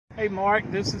Hey Mark,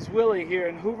 this is Willie here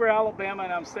in Hoover, Alabama,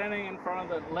 and I'm standing in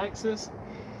front of the Lexus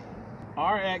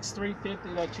RX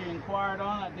 350 that you inquired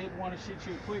on. I did want to shoot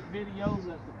you a quick video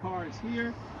that the car is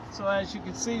here. So as you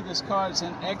can see, this car is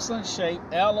in excellent shape,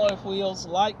 alloy wheels,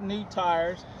 like new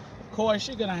tires. Of course,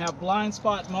 you're going to have blind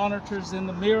spot monitors in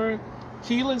the mirror,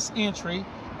 keyless entry,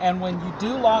 and when you do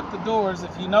lock the doors,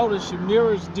 if you notice, your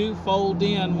mirrors do fold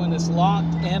in. When it's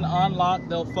locked and unlocked,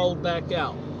 they'll fold back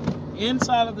out.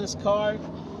 Inside of this car,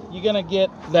 you're going to get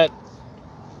that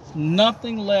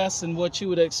nothing less than what you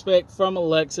would expect from a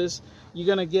Lexus.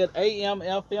 You're going to get AM,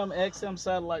 FM, XM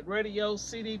satellite radio,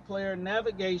 CD player,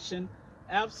 navigation,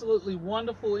 absolutely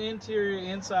wonderful interior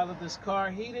inside of this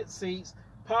car, heated seats,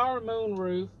 power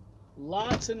moonroof,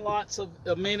 lots and lots of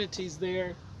amenities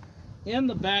there. In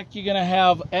the back, you're going to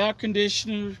have air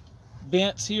conditioner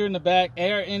vents here in the back,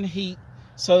 air and heat,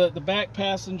 so that the back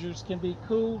passengers can be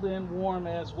cooled and warm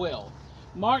as well.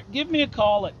 Mark, give me a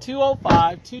call at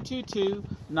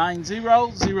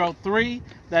 205-222-9003.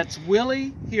 That's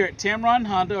Willie here at Tameron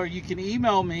Honda, or you can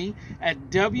email me at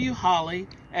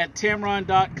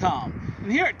wholly@tameron.com.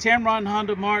 And here at Tameron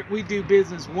Honda, Mark, we do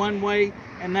business one way,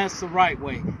 and that's the right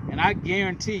way. And I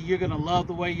guarantee you're going to love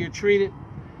the way you're treated.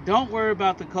 Don't worry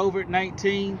about the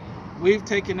COVID-19. We've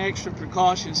taken extra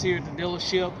precautions here at the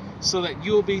dealership so that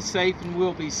you'll be safe and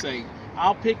we'll be safe.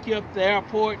 I'll pick you up at the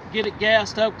airport, get it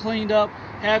gassed up, cleaned up,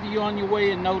 have you on your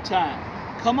way in no time.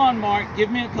 Come on, Mark, give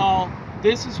me a call.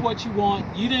 This is what you want.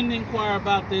 You didn't inquire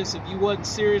about this if you wasn't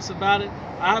serious about it.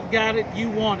 I've got it, you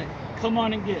want it. Come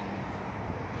on and get it.